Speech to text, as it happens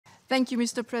Thank you,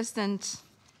 Mr. President.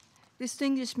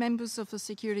 Distinguished members of the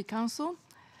Security Council,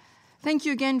 thank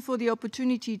you again for the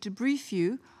opportunity to brief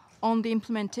you on the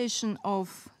implementation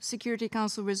of Security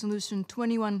Council Resolution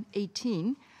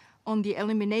 2118 on the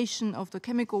elimination of the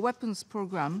chemical weapons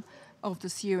program of the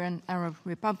Syrian Arab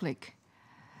Republic.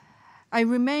 I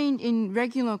remain in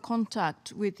regular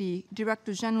contact with the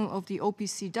Director General of the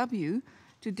OPCW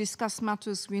to discuss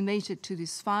matters related to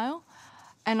this file,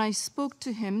 and I spoke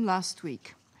to him last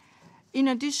week. In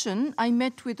addition, I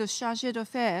met with the Chargé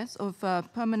d'Affaires of a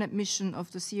permanent mission of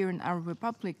the Syrian Arab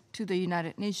Republic to the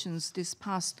United Nations this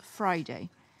past Friday.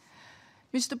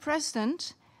 Mr.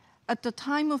 President, at the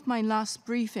time of my last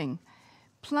briefing,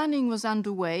 planning was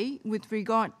underway with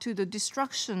regard to the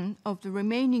destruction of the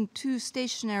remaining 2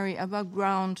 stationary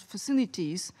above-ground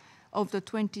facilities of the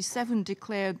 27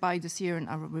 declared by the Syrian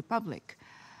Arab Republic.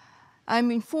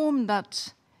 I'm informed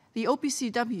that the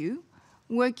OPCW,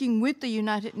 working with the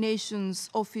United Nations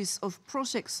Office of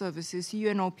Project Services,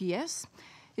 UNOPS,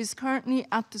 is currently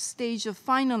at the stage of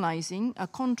finalizing a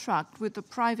contract with a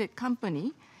private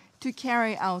company to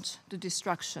carry out the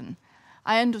destruction.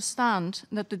 I understand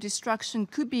that the destruction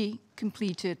could be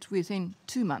completed within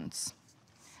 2 months.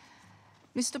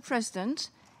 Mr. President,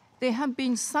 there have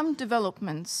been some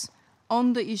developments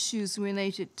on the issues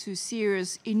related to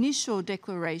Syria's initial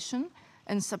declaration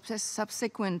and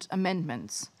subsequent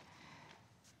amendments.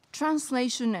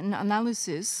 Translation and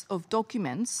analysis of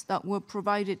documents that were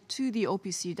provided to the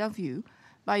OPCW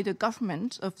by the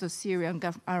government of the Syrian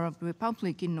Arab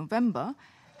Republic in November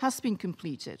has been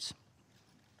completed.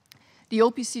 The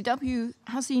OPCW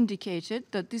has indicated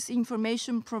that this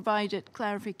information provided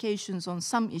clarifications on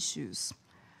some issues.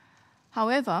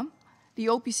 However, the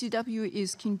OPCW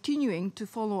is continuing to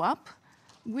follow up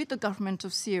with the government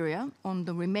of Syria on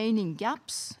the remaining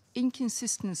gaps,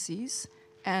 inconsistencies,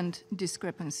 and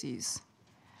discrepancies.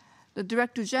 The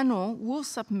Director General will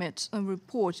submit a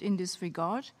report in this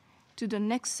regard to the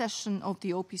next session of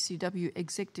the OPCW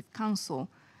Executive Council,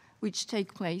 which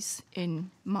takes place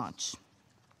in March.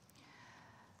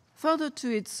 Further to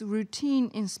its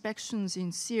routine inspections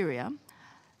in Syria,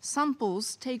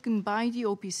 samples taken by the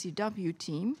OPCW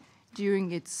team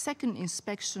during its second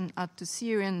inspection at the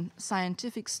Syrian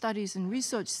Scientific Studies and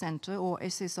Research Center, or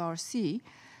SSRC,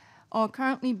 are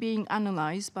currently being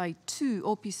analyzed by 2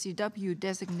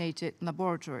 OPCW-designated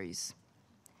laboratories.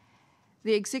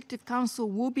 The Executive Council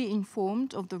will be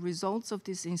informed of the results of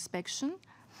this inspection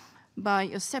by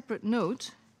a separate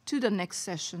note to the next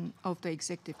session of the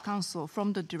Executive Council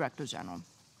from the Director General.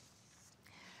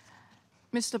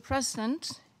 Mr.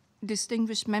 President,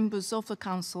 distinguished members of the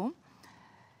Council,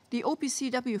 the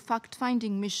OPCW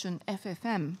fact-finding mission,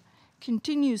 FFM,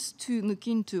 continues to look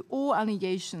into all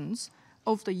allegations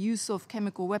of the use of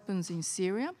chemical weapons in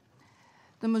Syria,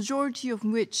 the majority of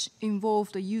which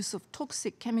involve the use of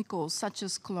toxic chemicals such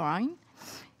as chlorine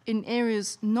in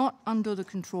areas not under the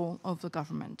control of the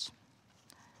government.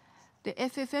 The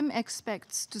FFM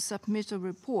expects to submit a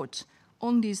report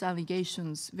on these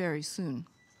allegations very soon.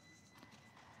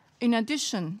 In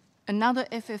addition, another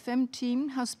FFM team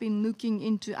has been looking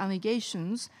into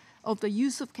allegations of the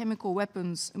use of chemical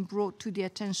weapons brought to the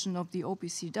attention of the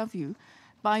OPCW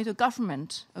by the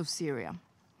government of Syria.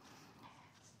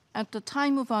 At the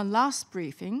time of our last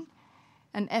briefing,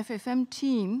 an FFM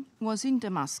team was in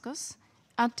Damascus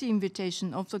at the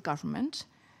invitation of the government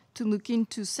to look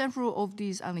into several of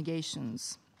these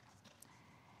allegations.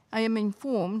 I am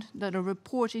informed that a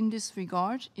report in this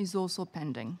regard is also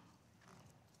pending.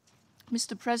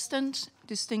 Mr. President,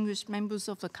 distinguished members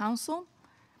of the Council,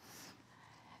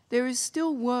 there is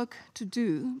still work to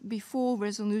do before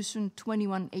Resolution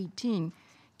 2118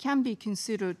 can be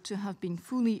considered to have been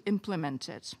fully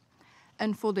implemented,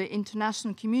 and for the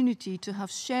international community to have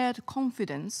shared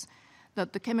confidence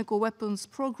that the chemical weapons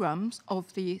programs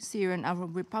of the Syrian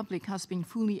Arab Republic has been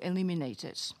fully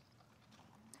eliminated.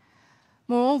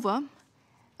 Moreover,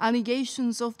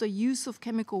 allegations of the use of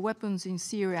chemical weapons in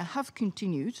Syria have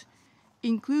continued,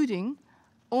 including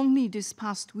only this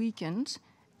past weekend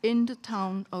in the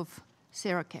town of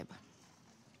Serakeb.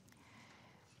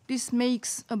 This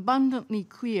makes abundantly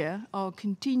clear our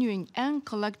continuing and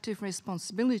collective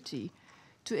responsibility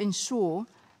to ensure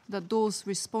that those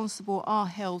responsible are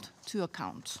held to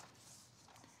account.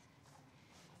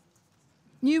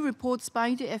 New reports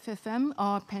by the FFM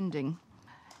are pending.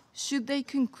 Should they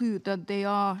conclude that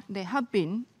there have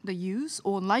been the use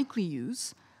or likely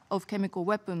use of chemical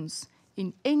weapons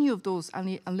in any of those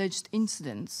alleged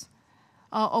incidents,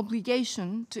 our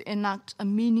obligation to enact a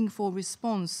meaningful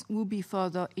response will be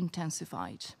further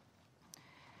intensified.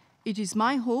 It is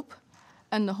my hope,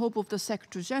 and the hope of the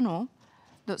Secretary General,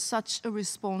 that such a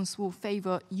response will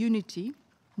favor unity,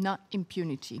 not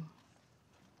impunity.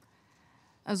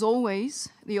 As always,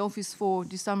 the Office for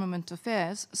Disarmament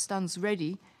Affairs stands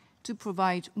ready to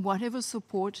provide whatever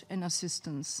support and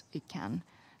assistance it can.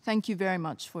 Thank you very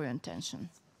much for your attention.